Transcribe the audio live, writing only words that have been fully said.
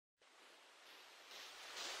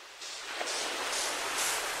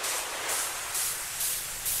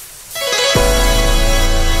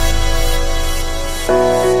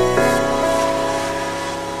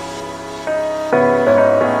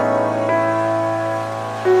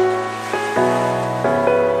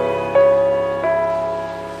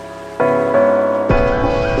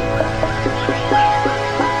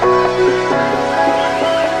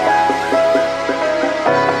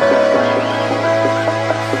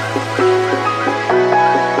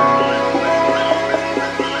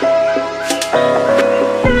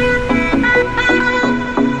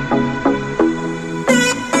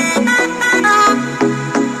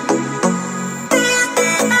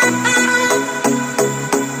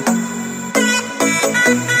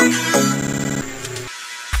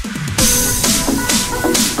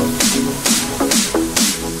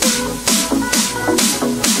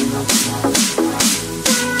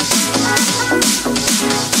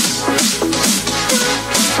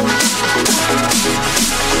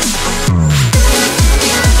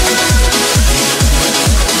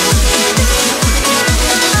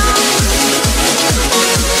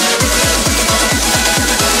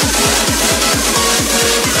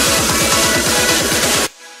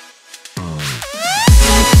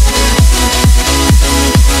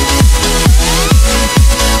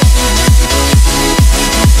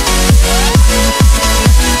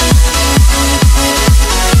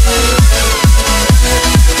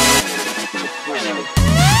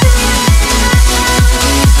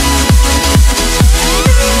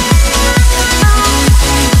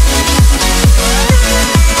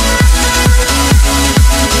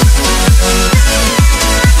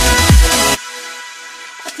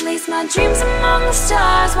my dreams among the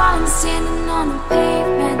stars while I'm standing on the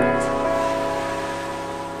pavement,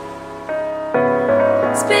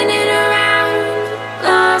 spinning around,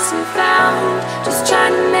 lost and found, just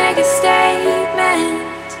trying to make a statement.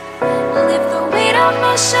 Lift the weight off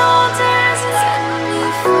my shoulders and set me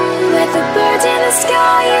free. With the birds in the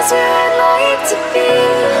sky is where I'd like to be,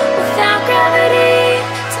 without gravity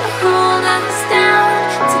to hold us down.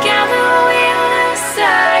 Together we're on the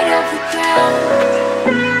side of the ground.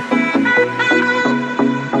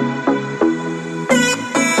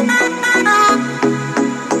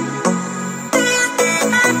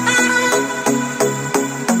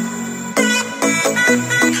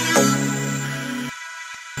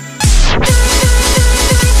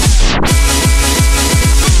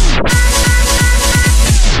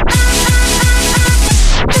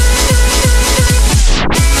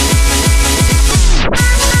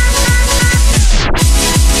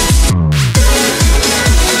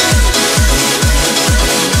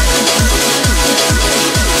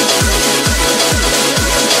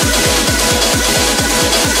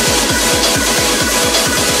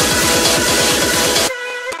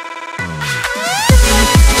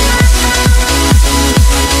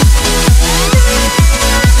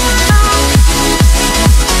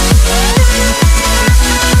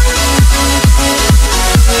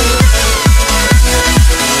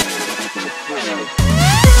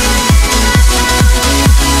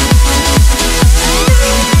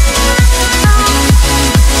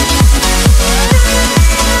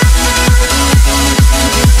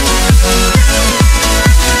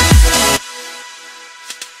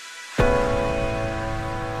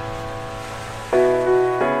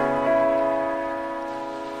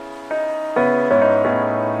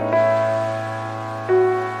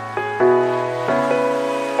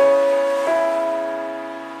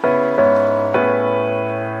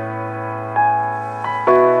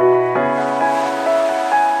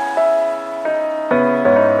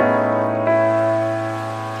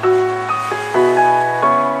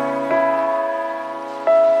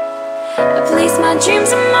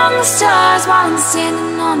 Dreams among the stars while I'm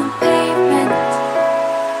standing on the pavement,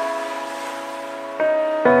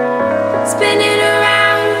 spinning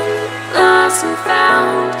around, lost and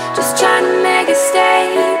found, just trying to make a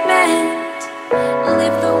statement.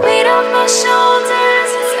 Lift the weight off my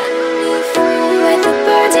shoulders and set me free. With the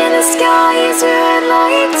birds in the sky is where I'd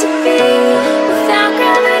like to be, without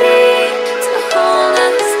gravity to hold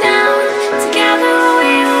us down. Together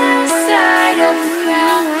we're on the side of the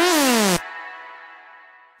ground.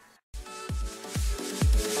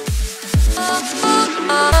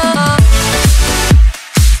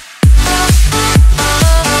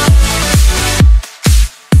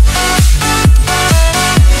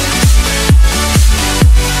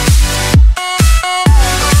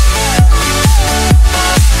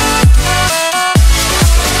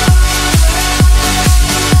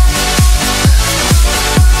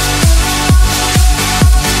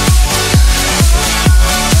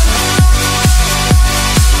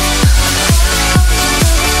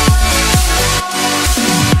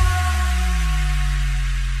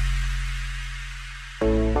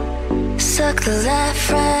 Suck the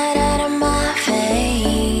life right out of my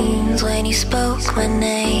veins when you spoke my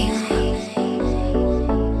name.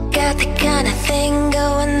 Got the kind of thing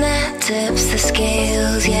going that tips the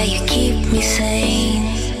scales. Yeah, you keep me sane.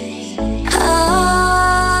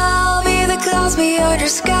 I'll be the clouds beyond your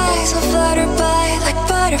skies. I'll flutter by like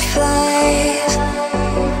butterflies.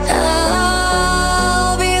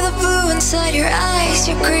 I'll be the blue inside your eyes.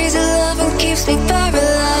 Your crazy loving keeps me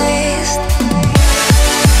paralyzed.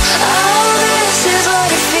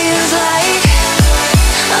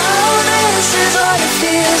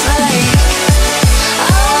 Like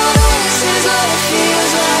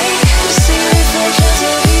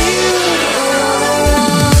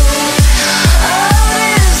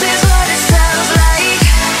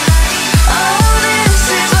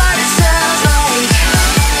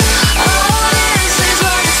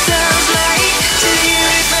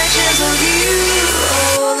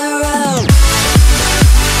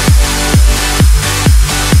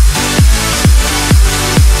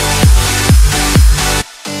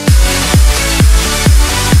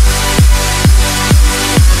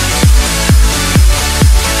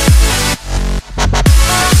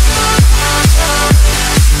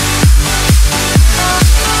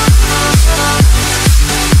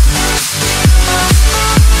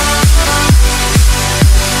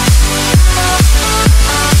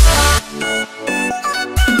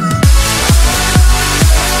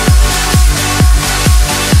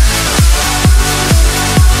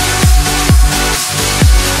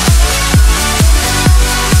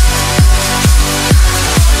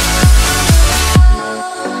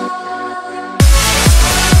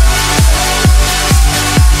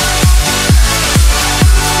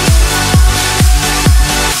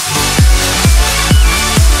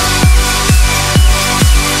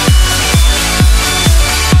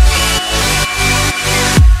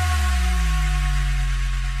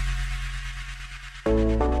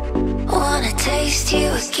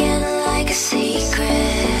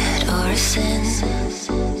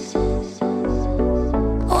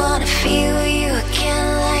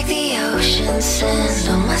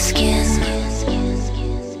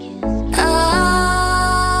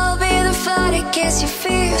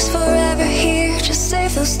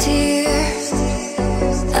biggest tears.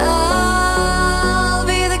 I'll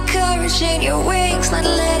be the courage in your wings, not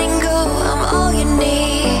letting go. I'm all you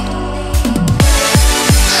need.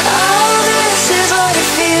 Oh, this is what it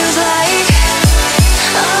feels like.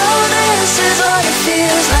 Oh, this is what it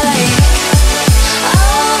feels like.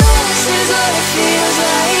 Oh, this is what it feels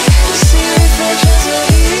like to see reflections of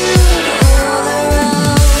you all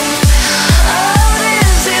around. Oh,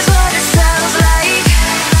 this is what it sounds like.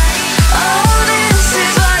 Oh, this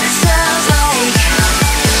is what it sounds like.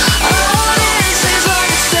 Oh, this is what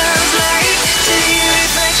it sounds like to hear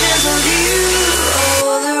reflections of you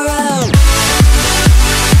all around.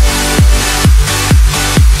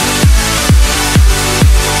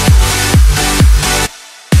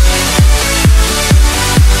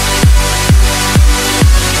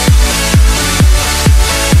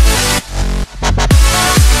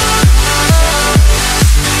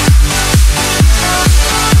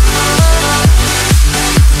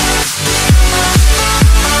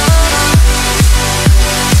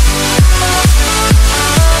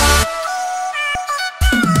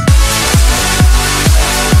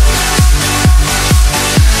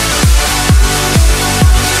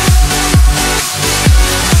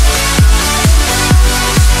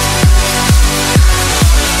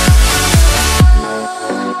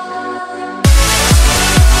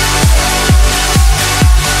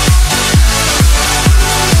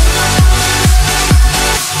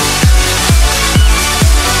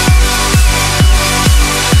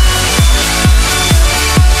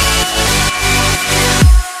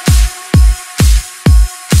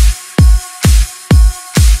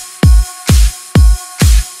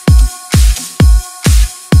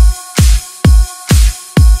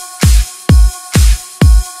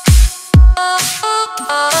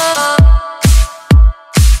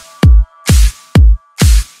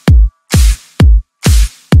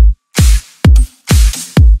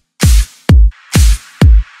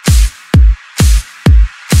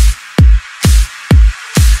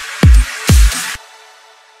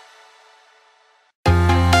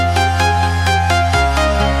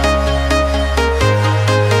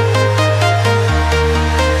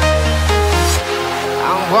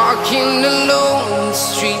 Walking alone, the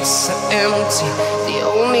streets are empty. The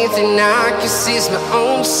only thing I can see is my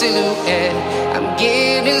own silhouette. I'm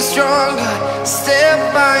getting stronger,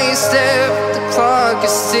 step by step. The clock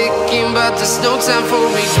is ticking, but there's no time for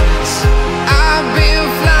regrets. I've been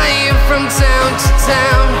flying from town to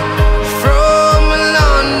town, from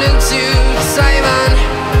London to Taiwan.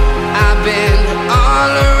 I've been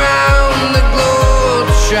all around the globe,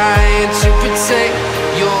 trying to protect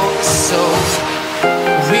your soul.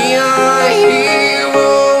 We are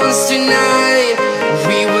heroes tonight.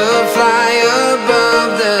 We will fly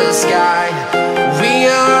above the sky. We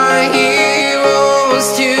are heroes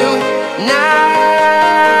tonight.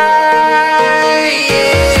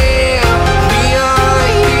 Yeah. We are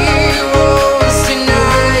heroes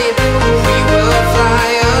tonight. We will fly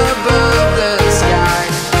above the sky.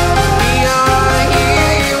 We are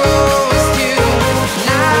heroes tonight.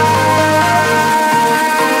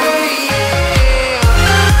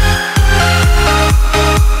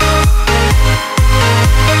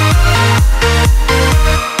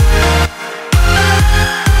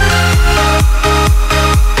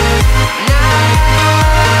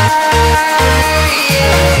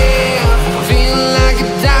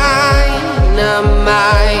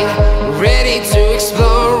 Ready to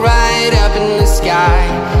explore right up in the sky.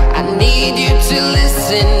 I need you to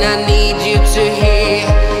listen